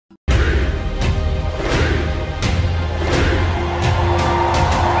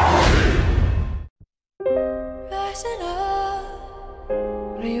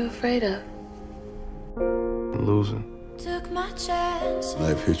afraid of? Losing. Took my chance.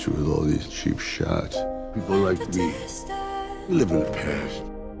 Life hits you with all these cheap shots. People like me, you live in the past.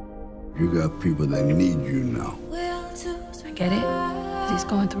 You got people that need you now. I get it, 'cause he's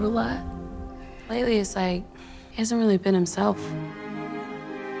going through a lot. Lately, it's like he hasn't really been himself.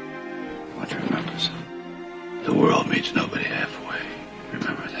 I want you to remember something. The world meets nobody halfway.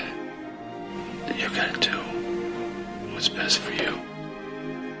 Remember that. That you gotta do what's best for you.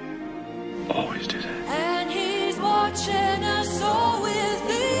 Always do that. And he's watching us all with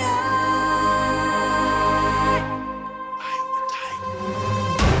the eye.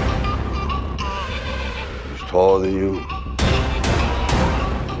 He's taller than you. He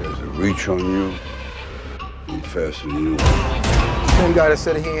has a reach on you. He's faster than you. Same guy that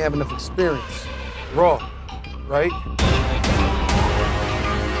said he ain't have enough experience. Raw, right?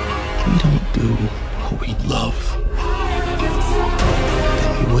 We don't do what we love, then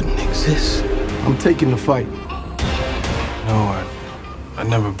we wouldn't exist. I'm taking the fight. No, I'd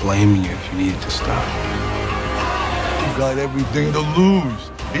never blame you if you needed to stop. You got everything to lose.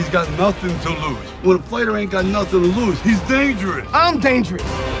 He's got nothing to lose. When a fighter ain't got nothing to lose, he's dangerous. I'm dangerous.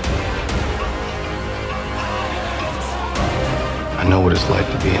 I know what it's like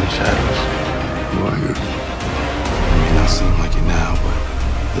to be in the shadows. Who are you? It may not seem like it now, but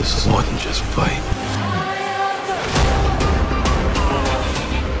this is more than just fight.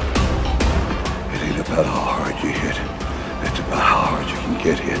 It ain't about how hard you hit. It's about how hard you can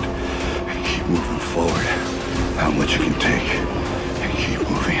get hit and keep moving forward. How much you can take and keep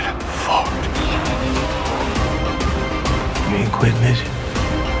moving forward. You ain't quit, Mitch?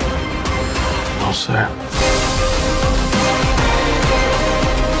 No, sir.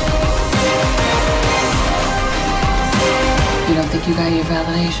 You don't think you got your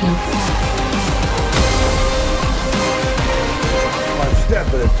validation? One step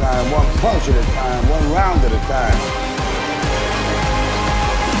at a time, one punch at a time, one round at a time.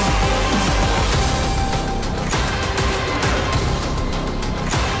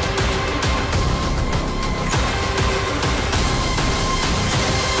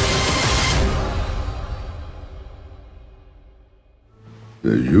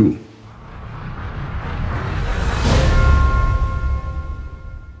 There's you.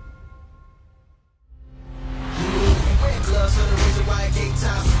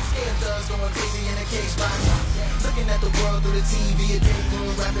 Looking at the world through the TV, a dream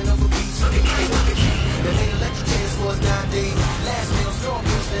room, rapping up a beat. Then they electric chairs for us nowadays. Last meal, strong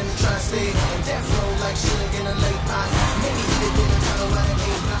pills, then we try to stay. And death row like Suge in a late pot. Maybe he did the time around 8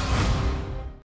 o'clock.